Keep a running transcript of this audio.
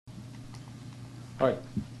All right.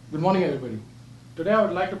 Good morning, everybody. Today I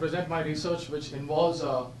would like to present my research which involves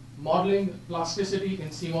modeling plasticity in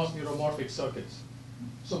CMOS neuromorphic circuits.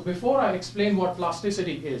 So before I explain what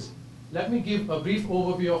plasticity is, let me give a brief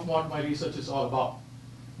overview of what my research is all about.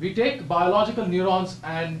 We take biological neurons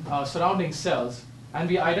and surrounding cells, and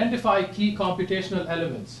we identify key computational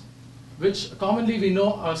elements, which commonly we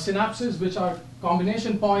know are synapses, which are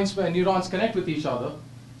combination points where neurons connect with each other,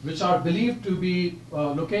 which are believed to be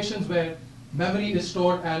locations where memory is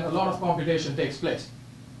stored and a lot of computation takes place.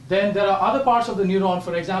 Then there are other parts of the neuron,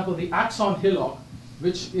 for example, the axon hillock,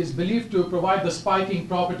 which is believed to provide the spiking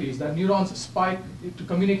properties, that neurons spike to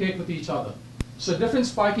communicate with each other. So different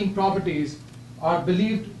spiking properties are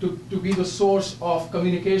believed to be the source of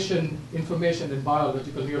communication information in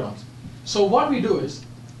biological neurons. So what we do is,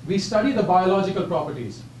 we study the biological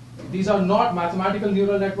properties. These are not mathematical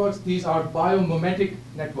neural networks, these are biomimetic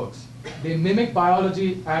networks. They mimic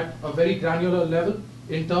biology at a very granular level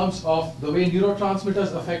in terms of the way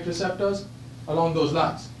neurotransmitters affect receptors along those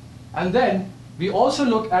lines. And then we also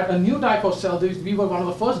look at a new type of cell. We were one of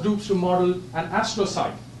the first groups to model an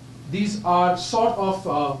astrocyte. These are sort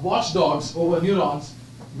of watchdogs over neurons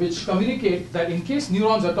which communicate that in case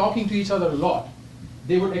neurons are talking to each other a lot,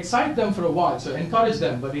 they would excite them for a while, so encourage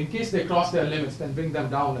them, but in case they cross their limits, then bring them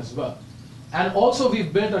down as well. And also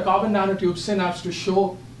we've built a carbon nanotube synapse to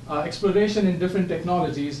show exploration in different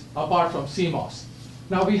technologies apart from CMOS.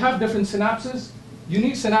 Now we have different synapses. You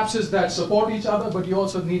need synapses that support each other, but you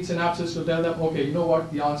also need synapses to tell them, okay, you know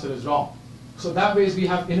what, the answer is wrong. So that way we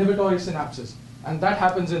have inhibitory synapses, and that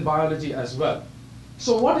happens in biology as well.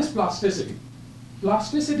 So what is plasticity?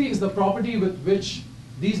 Plasticity is the property with which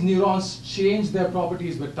these neurons change their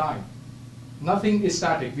properties with time. Nothing is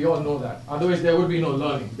static, we all know that. Otherwise there would be no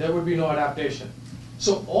learning, there would be no adaptation.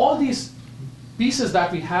 So all these pieces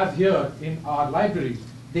that we have here in our library,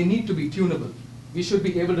 they need to be tunable. We should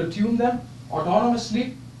be able to tune them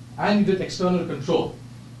autonomously and with external control.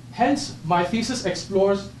 Hence, my thesis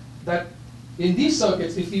explores that in these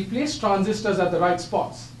circuits, if we place transistors at the right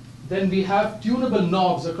spots, then we have tunable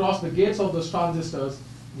knobs across the gates of those transistors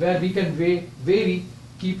where we can vary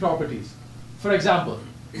key properties. For example,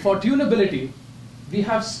 for tunability, we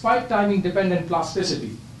have spike timing dependent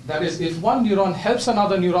plasticity. That is, if one neuron helps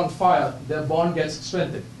another neuron fire, their bond gets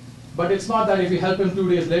strengthened. But it's not that if you help him 2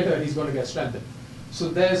 days later, he's going to get strengthened. So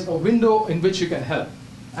there's a window in which you can help.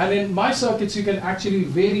 And in my circuits, you can actually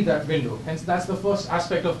vary that window. Hence, that's the first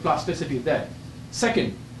aspect of plasticity there.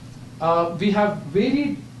 Second, we have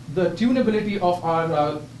varied the tunability of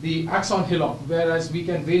our the axon hillock, whereas we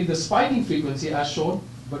can vary the spiking frequency as shown,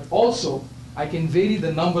 but also I can vary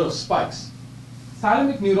the number of spikes.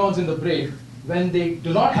 Thalamic neurons in the brain, when they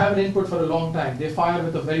do not have an input for a long time, they fire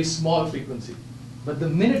with a very small frequency. But the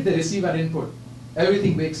minute they receive an input,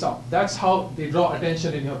 everything wakes up. That's how they draw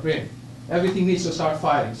attention in your brain. Everything needs to start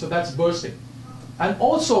firing, so that's bursting. And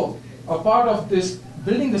also, a part of this,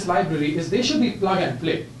 building this library is they should be plug and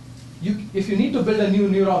play. If you need to build a new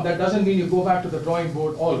neuron, that doesn't mean you go back to the drawing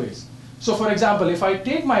board always. So for example, if I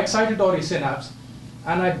take my excitatory synapse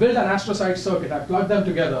and I build an astrocyte circuit, I plug them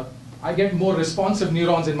together, I get more responsive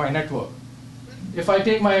neurons in my network. If I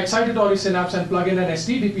take my excitatory synapse and plug in an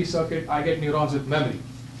STDP circuit, I get neurons with memory.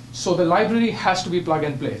 So the library has to be plug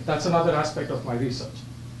and play. That's another aspect of my research.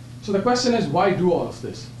 So the question is, why do all of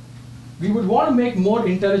this? We would want to make more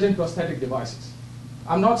intelligent prosthetic devices.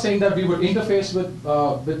 I'm not saying that we would interface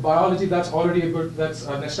with biology. That's already that's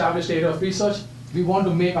an established area of research. We want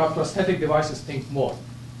to make our prosthetic devices think more.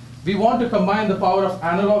 We want to combine the power of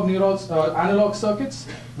analog circuits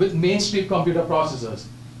with mainstream computer processors.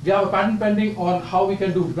 We have a patent pending on how we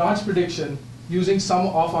can do branch prediction using some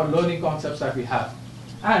of our learning concepts that we have.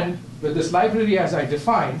 And with this library as I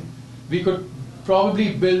defined, we could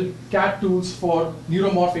probably build CAD tools for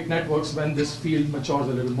neuromorphic networks when this field matures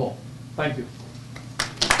a little more. Thank you.